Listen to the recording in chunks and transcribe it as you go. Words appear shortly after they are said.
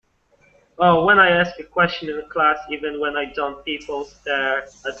Oh, when I ask a question in a class, even when I don't, people stare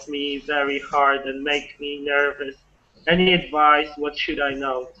at me very hard and make me nervous. Any advice? What should I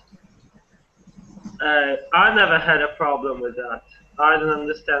note? I never had a problem with that. I don't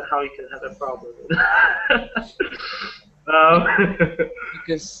understand how you can have a problem with that.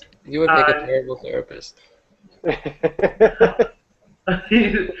 Because you would make a and terrible therapist.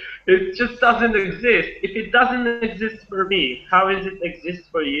 it just doesn't exist. If it doesn't exist for me, how does it exist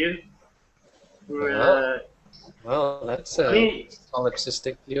for you? Well, well, that's I a mean,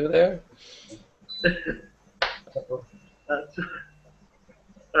 solipsistic view there. that's,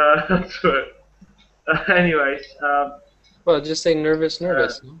 that's right. Anyways, Well, just say nervous, uh,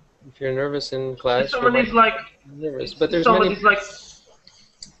 nervous. No? If you're nervous in if class, someone is like, nervous. But if there's someone many. is like,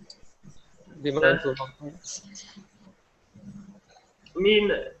 Be uh, mindful of all points. I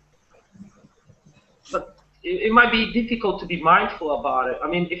mean, but it might be difficult to be mindful about it. I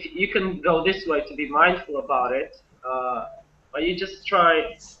mean, if you can go this way to be mindful about it, but you just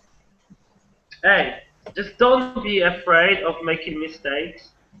try. Hey, just don't be afraid of making mistakes,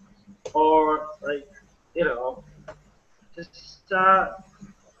 or like, you know, just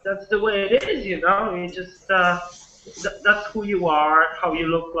that's the way it is. You know, you just that's who you are, how you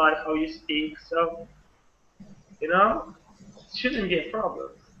look like, how you speak. So, you know, it shouldn't be a problem.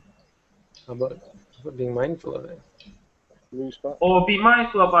 How about being mindful of it? Or be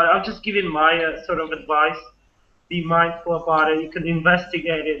mindful about it. I'm just giving my sort of advice. Be mindful about it. You can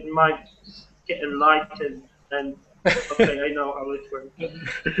investigate it. You might get enlightened. And okay, I know how it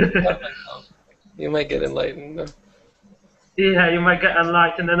works. You might get enlightened, though. Yeah, you might get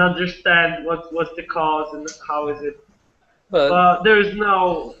enlightened and understand what's the cause and how is it. But But there's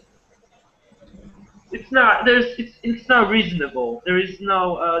no. It's not. It's not reasonable. There is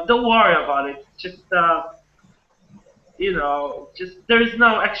no. Don't worry about it. Just just there is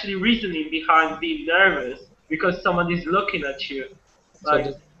no actually reasoning behind being nervous because someone is looking at you. so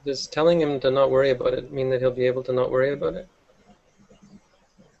Like, does telling him to not worry about it mean that he'll be able to not worry about it?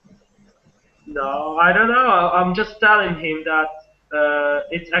 no, I don't know. I'm just telling him that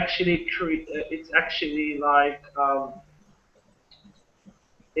it's actually like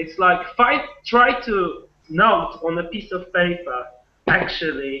it's like try to note on a piece of paper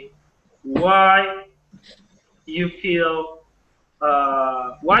actually why you feel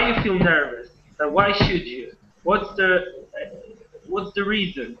nervous and why should you? What's the what's the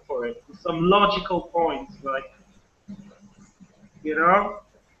reason for it? Some logical points, like, you know,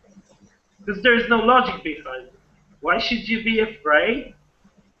 because there's no logic behind it. Why should you be afraid?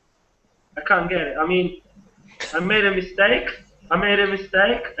 I can't get it. I mean, I made a mistake. I made a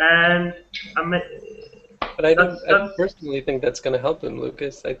mistake, and I made. But I don't. I That's personally think that's going to help him,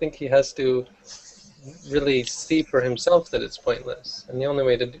 Lucas. I think he has to really see for himself that it's pointless, and the only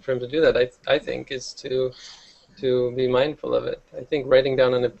way for him to do that, I think, is to be mindful of it. I think writing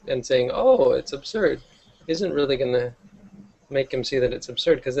down and saying, "Oh, it's absurd," isn't really going to make him see that it's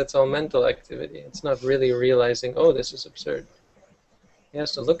absurd, because that's all mental activity. It's not really realizing, "Oh, this is absurd." He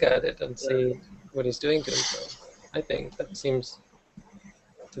has to look at it and see what he's doing to himself. I think that seems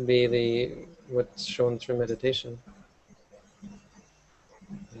to be what's shown through meditation.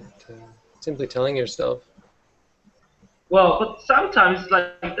 That, simply telling yourself. well, but sometimes it's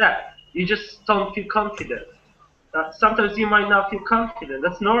like that. You just don't feel confident. Sometimes you might not feel confident.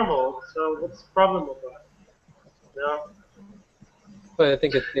 That's normal. So what's the problem with that? You know? But I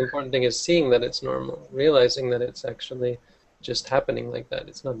think the important thing is seeing that it's normal, realizing that it's actually just happening like that.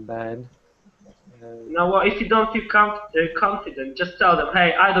 It's not bad. Now, well, if you don't feel confident, just tell them,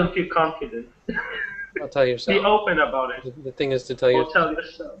 "Hey, I don't feel confident." I'll tell Be yourself. open about it, The thing is to tell or yourself, tell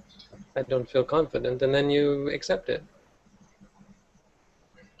yourself. I don't feel confident, and then you accept it.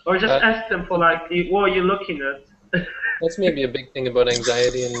 Or just Uh, ask them for like, what are you looking at? that's maybe a big thing about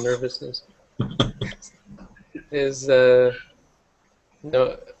anxiety and nervousness. Is you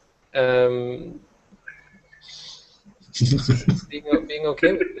know, um, being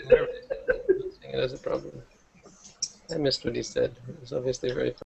okay with being nervous, not seeing it as a problem. I missed what he said. It was obviously very funny.